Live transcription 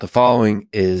The following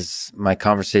is my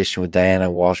conversation with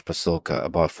Diana Walsh Pasulka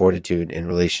about fortitude in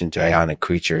relation to ionic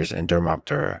creatures and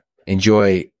Dermoptera.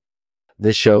 Enjoy.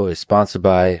 This show is sponsored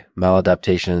by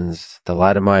Maladaptations,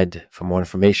 thalidomide. For more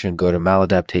information, go to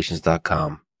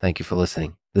maladaptations.com. Thank you for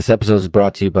listening. This episode is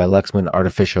brought to you by Lexman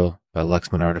Artificial,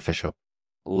 Lexman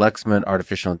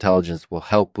Artificial Intelligence will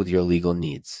help with your legal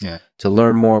needs. Yeah. To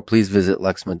learn more, please visit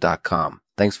lexman.com.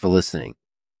 Thanks for listening.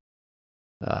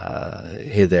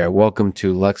 Hey there. Welcome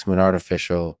to Lexman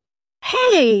Artificial.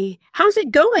 Hey, how's it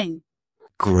going?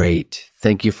 Great.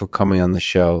 Thank you for coming on the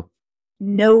show.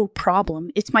 No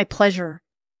problem. It's my pleasure.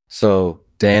 So,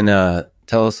 Diana,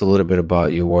 tell us a little bit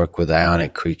about your work with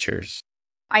ionic creatures.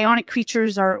 Ionic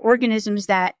creatures are organisms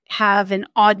that have an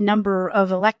odd number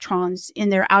of electrons in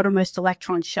their outermost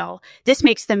electron shell. This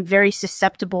makes them very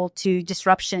susceptible to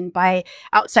disruption by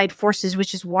outside forces,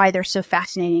 which is why they're so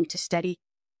fascinating to study.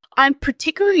 I'm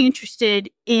particularly interested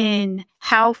in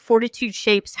how fortitude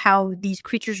shapes how these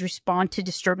creatures respond to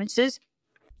disturbances.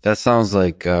 That sounds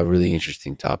like a really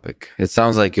interesting topic. It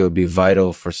sounds like it would be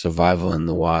vital for survival in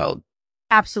the wild.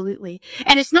 Absolutely.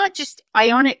 And it's not just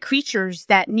ionic creatures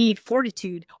that need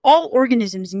fortitude. All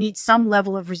organisms need some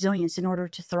level of resilience in order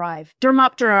to thrive.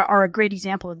 Dermoptera are a great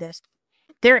example of this.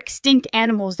 They're extinct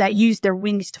animals that use their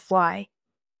wings to fly.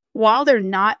 While they're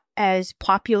not as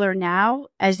popular now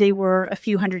as they were a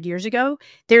few hundred years ago,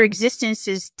 their existence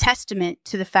is testament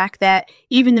to the fact that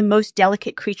even the most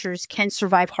delicate creatures can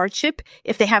survive hardship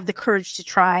if they have the courage to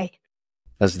try.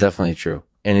 That's definitely true.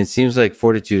 And it seems like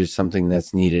fortitude is something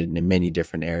that's needed in many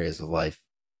different areas of life.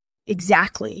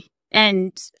 Exactly.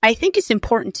 And I think it's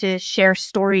important to share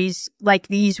stories like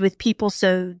these with people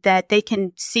so that they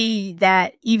can see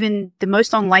that even the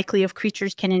most unlikely of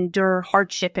creatures can endure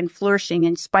hardship and flourishing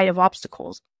in spite of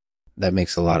obstacles. That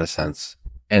makes a lot of sense.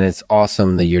 And it's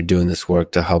awesome that you're doing this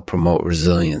work to help promote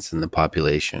resilience in the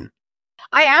population.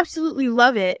 I absolutely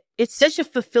love it. It's such a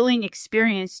fulfilling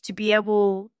experience to be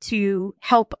able to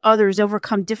help others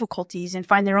overcome difficulties and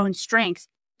find their own strengths.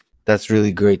 That's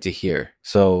really great to hear.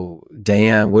 So,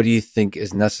 Diane, what do you think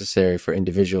is necessary for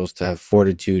individuals to have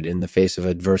fortitude in the face of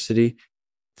adversity?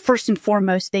 First and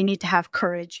foremost, they need to have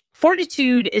courage.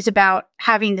 Fortitude is about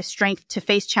having the strength to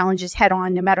face challenges head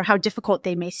on, no matter how difficult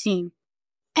they may seem.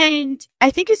 And I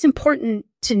think it's important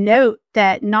to note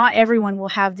that not everyone will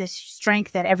have this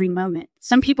strength at every moment.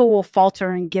 Some people will falter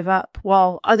and give up,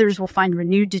 while others will find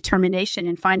renewed determination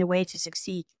and find a way to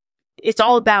succeed. It's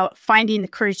all about finding the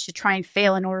courage to try and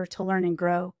fail in order to learn and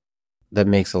grow. That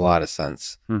makes a lot of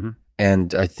sense. Mm-hmm.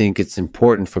 And I think it's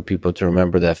important for people to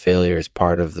remember that failure is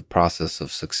part of the process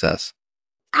of success.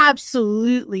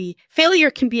 Absolutely. Failure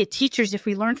can be a teacher's if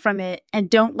we learn from it and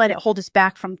don't let it hold us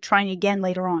back from trying again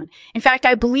later on. In fact,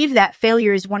 I believe that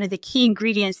failure is one of the key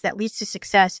ingredients that leads to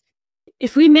success.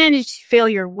 If we manage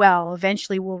failure well,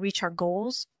 eventually we'll reach our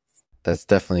goals. That's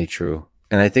definitely true.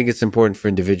 And I think it's important for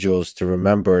individuals to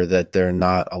remember that they're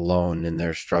not alone in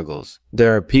their struggles.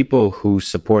 There are people who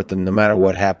support them no matter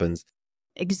what happens.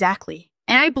 Exactly.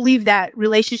 And I believe that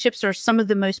relationships are some of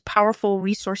the most powerful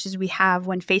resources we have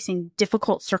when facing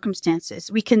difficult circumstances.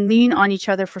 We can lean on each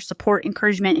other for support,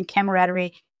 encouragement, and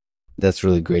camaraderie. That's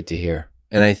really great to hear.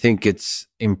 And I think it's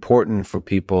important for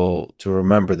people to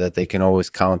remember that they can always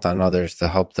count on others to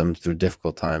help them through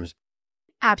difficult times.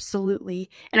 Absolutely.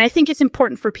 And I think it's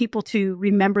important for people to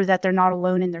remember that they're not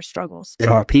alone in their struggles.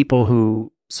 There are people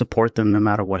who support them no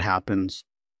matter what happens.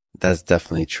 That's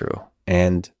definitely true.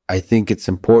 And I think it's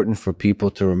important for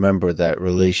people to remember that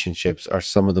relationships are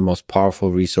some of the most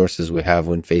powerful resources we have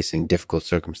when facing difficult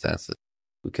circumstances.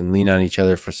 We can lean on each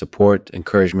other for support,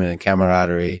 encouragement, and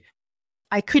camaraderie.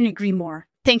 I couldn't agree more.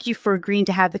 Thank you for agreeing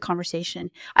to have the conversation.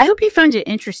 I hope you found it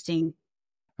interesting.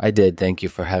 I did. Thank you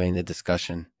for having the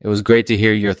discussion. It was great to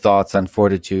hear your thoughts on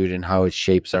fortitude and how it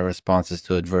shapes our responses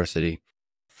to adversity.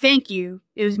 Thank you.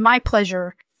 It was my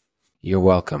pleasure. You're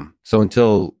welcome. So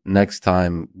until next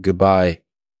time, goodbye.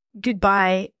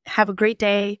 Goodbye. Have a great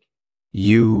day.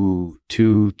 You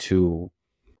too.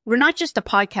 We're not just a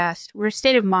podcast. We're a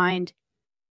state of mind.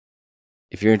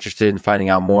 If you're interested in finding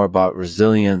out more about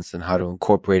resilience and how to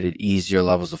incorporate it, ease your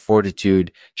levels of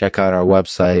fortitude, check out our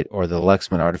website or the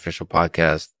Lexman Artificial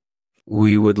podcast.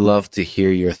 We would love to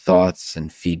hear your thoughts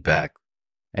and feedback.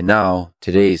 And now,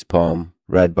 today's poem,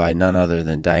 read by none other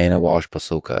than Diana Walsh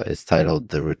Pasulka, is titled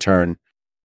The Return.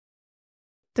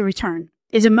 The return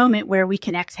is a moment where we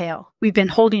can exhale. We've been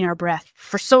holding our breath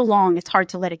for so long, it's hard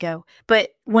to let it go.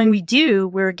 But when we do,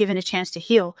 we're given a chance to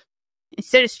heal.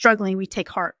 Instead of struggling, we take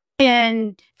heart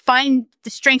and find the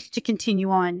strength to continue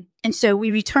on. And so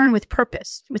we return with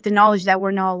purpose, with the knowledge that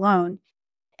we're not alone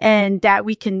and that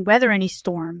we can weather any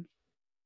storm.